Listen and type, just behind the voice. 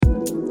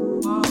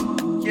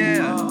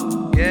Yeah,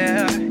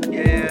 yeah,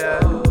 yeah.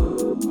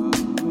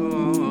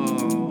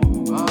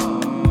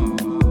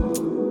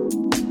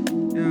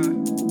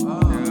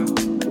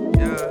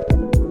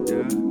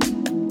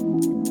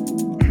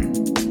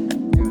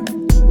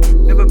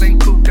 Never been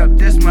cooped up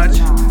this much.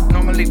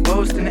 Normally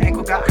boasting, the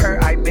ankle got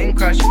hurt, I been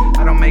crushed.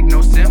 I don't make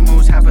no simp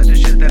moves, half of the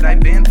shit that I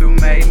been through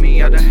made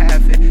me. Other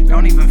half it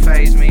don't even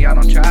faze me. I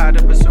don't try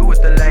to pursue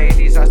with the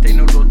ladies, I stay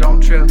neutral,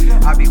 don't trip.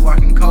 I be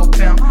walking cold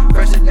pimp,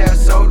 fresh to death,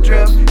 so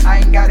drip. I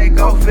ain't got it,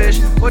 go fish,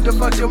 what the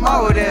fuck's your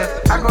motive?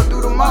 I go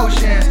through the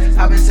motions,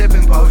 I've been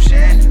sipping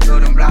potion.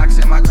 Building blocks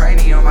in my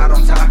cranium, I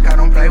don't talk, I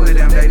don't play with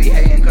them. They be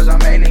hating cause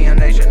I'm alien,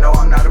 they should know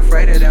I'm not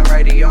afraid of them.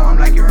 Radio, I'm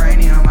like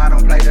uranium, I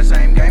don't play the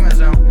same game as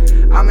them.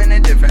 I'm in a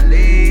different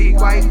league,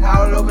 white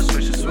all over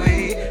Swisher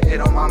Sweet. Hit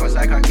on mamas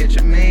like I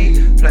kitchen me.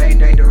 Play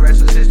date, the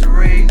rest is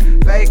history.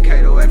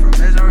 Vacate away from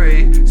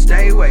misery.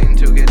 Stay waiting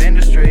to get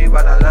industry,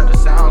 but I love the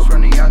sounds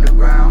from the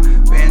underground.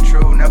 Been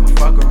true, never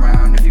fuck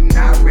around. If you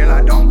not real,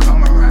 I don't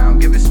come around.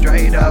 Give it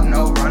straight up,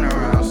 no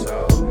runaround.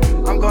 So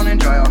I'm gonna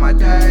enjoy all my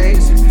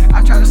days.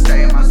 I try to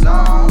stay in my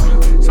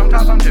zone.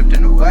 Sometimes I'm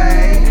drifting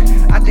away.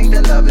 I think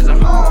that love is a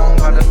home,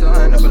 but I still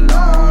end up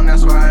alone.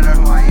 That's where I learn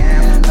who I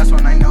am. That's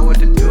when I know what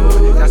to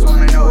do. That's when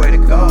I know where to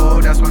go.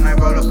 That's when I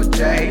roll up a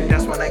J.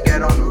 That's when I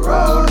get on the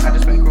road. I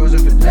just been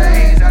cruising for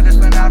days. I just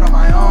been out on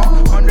my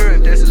own. Wonder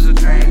if this is a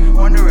dream.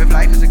 Wonder if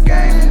life is a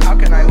game. How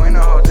can I win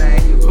the whole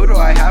thing? Who do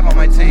I have on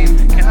my team?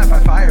 Can I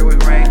fight fire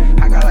with rain?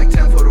 I got like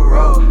 10 foot of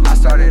rope. I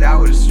started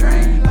out with a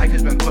string. Life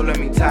has been pulling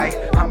me tight.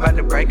 I'm about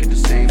to break at the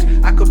seams.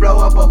 I could blow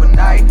up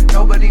overnight.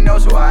 Nobody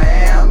knows who I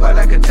am, but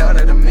I could tell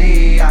that to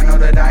me. I know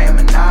that I am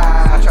and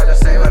I try to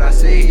say what I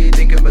see.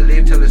 Think and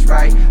believe till it's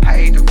right. I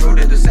ate the fruit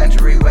of the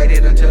century.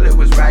 Waited until it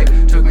was ripe.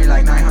 Took me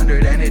like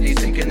 900 entities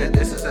thinking that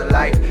this is a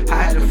life.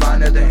 I had to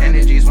find other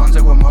energies, ones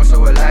that were more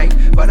so alike.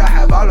 But I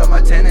have all of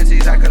my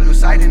tendencies, I could lose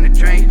sight in the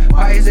drink.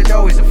 Why is it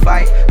always a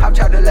fight? I've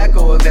tried to let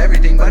go of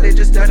everything, but it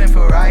just doesn't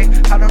feel right.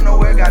 I don't know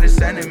where God is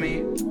sending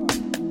me.